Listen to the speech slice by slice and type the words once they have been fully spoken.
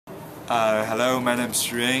Hello, my name is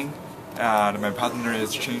Xuan, and my partner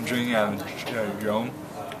is Chinjun and Yong.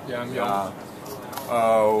 Yeah, I'm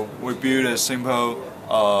Yong. We built a simple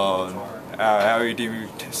LED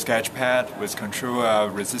sketchpad with control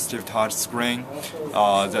resistive touch screen.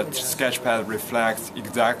 The sketchpad reflects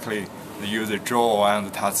exactly the user draw on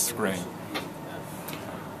the touch screen.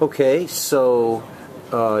 Okay, so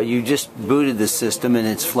you just booted the system and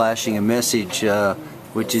it's flashing a message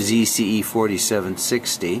which is ECE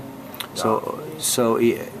 4760.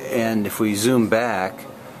 And if we zoom back,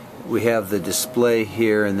 we have the display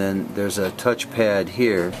here, and then there's a touchpad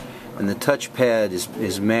here, and the touchpad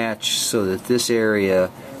is matched so that this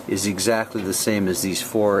area is exactly the same as these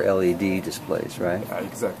 4 LED displays, right?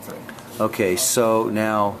 Exactly. Okay, so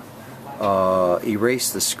now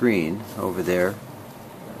erase the screen over there.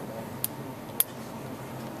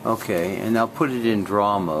 Okay, and now put it in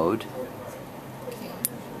draw mode.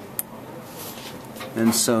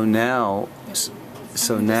 And so now the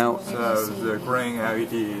green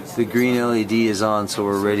LED is on, so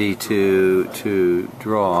we're ready to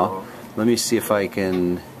draw. Let me see if I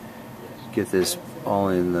can get this all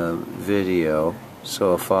in the video.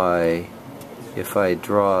 So if I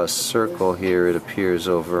draw a circle here, it appears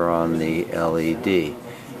over on the LED.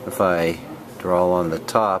 If I draw on the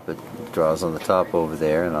top, it draws on the top over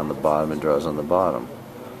there, and on the bottom it draws on the bottom.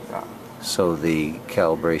 So the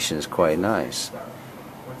calibration is quite nice.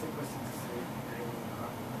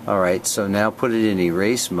 Alright, so now put it in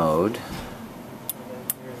erase mode,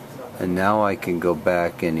 and now I can go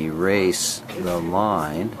back and erase the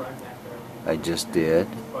line I just did,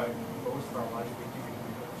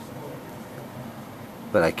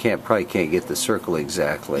 but I probably can't get the circle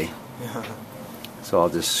exactly, so I'll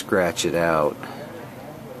just scratch it out.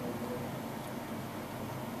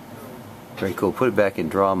 Very cool. Put it back in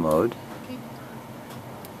draw mode.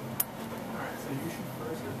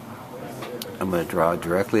 I'm going to draw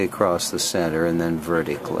directly across the center and then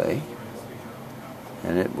vertically,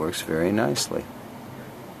 and it works very nicely.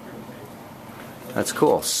 That's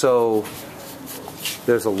cool. So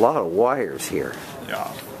there's a lot of wires here.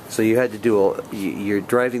 Yeah. So you had to do you're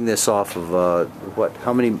driving this off of what?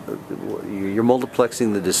 How many? You're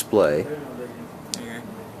multiplexing the display. Okay.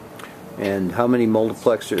 And how many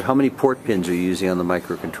multiplexer? How many port pins are you using on the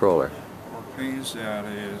microcontroller? Pins, that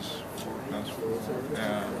is 4 plus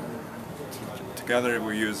 4. Together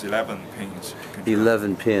we use 11 pins.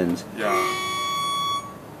 11 pins. Yeah.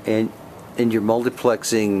 And you're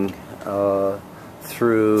multiplexing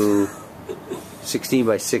through 16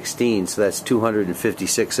 by 16, so that's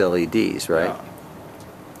 256 LEDs, right?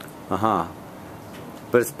 Yeah.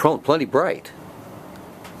 But it's plenty bright.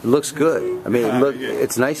 It looks good. I mean,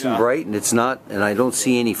 it's nice and bright, and it's not, and I don't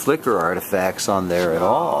see any flicker artifacts on there at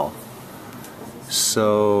all.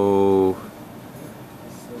 So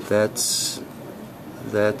that's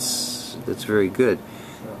very good.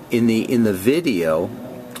 In the video,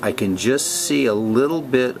 I can just see a little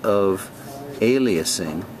bit of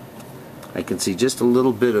aliasing. I can see just a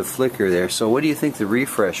little bit of flicker there. So what do you think the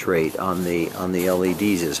refresh rate on the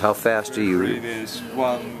LEDs is? How fast are you? It is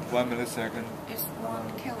 1 millisecond. It's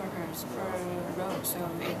 1 kilohertz per row, so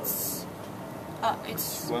it's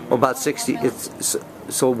about 60.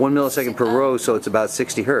 So 1 millisecond per row, so it's about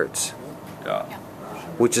 60 hertz. Yeah.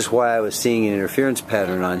 Which is why I was seeing an interference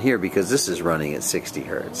pattern on here, because this is running at 60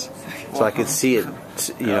 hertz. So I could see it,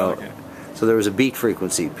 you know. Okay. So there was a beat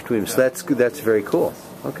frequency between them. So that's very cool.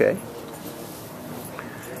 Okay.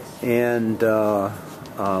 And I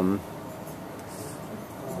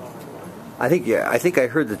think I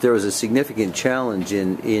heard that there was a significant challenge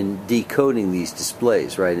in decoding these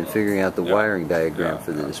displays, right, and figuring out the wiring diagram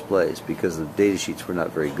for the displays, because the data sheets were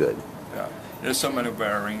not very good. Yeah. There's so many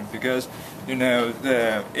wiring because, you know,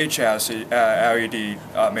 the each LED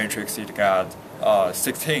matrix, it got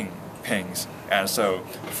 16 pins, and so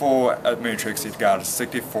for a matrix it got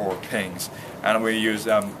 64 pins, and we use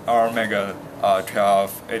our Mega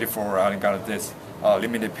 1284 and got this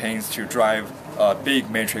limited pins to drive a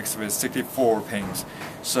big matrix with 64 pins.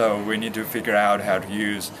 So we need to figure out how to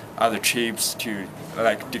use other chips to,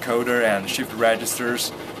 like decoder and shift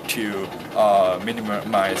registers, to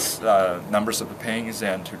minimize numbers of the pins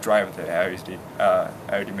and to drive the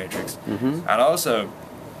LED matrix. And also,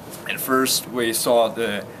 at first we saw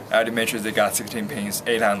the LED matrix, they got 16 pins,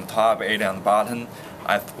 8 on the top, 8 on the bottom.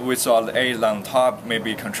 We saw the 8 on the top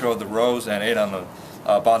maybe control the rows, and 8 on the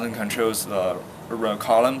bottom controls the row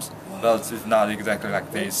columns. But it's not exactly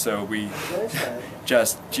like this, so we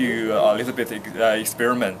just do a little bit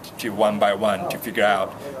experiment to one by one to figure out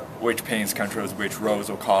which pins controls which rows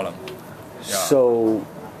or column. Yeah. So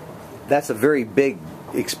that's a very big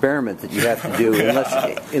experiment that you have to do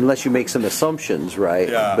unless you make some assumptions, right?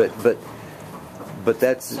 Yeah. But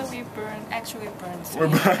that's. So we actually burned.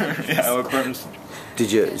 Yeah, we burned.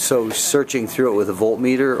 Did you searching through it with a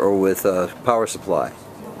voltmeter or with a power supply?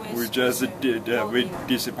 We just did with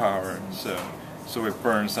DC power, so we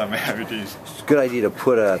burned some LEDs. It's a good idea to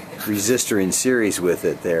put a resistor in series with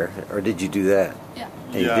it there, or did you do that? Yeah.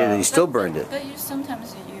 And you did, and you still burned it. But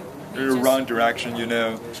sometimes In the wrong direction, you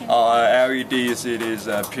know. LEDs, it is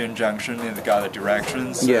a pin junction in the other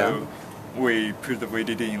direction, so Yeah. we put the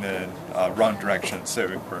VDD in the wrong direction, so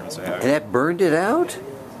it burns the LED. And that burned it out?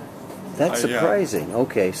 That's Yeah. surprising.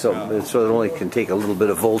 Okay, so it only can take a little bit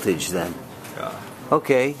of voltage then. Yeah.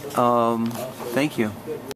 Okay, thank you.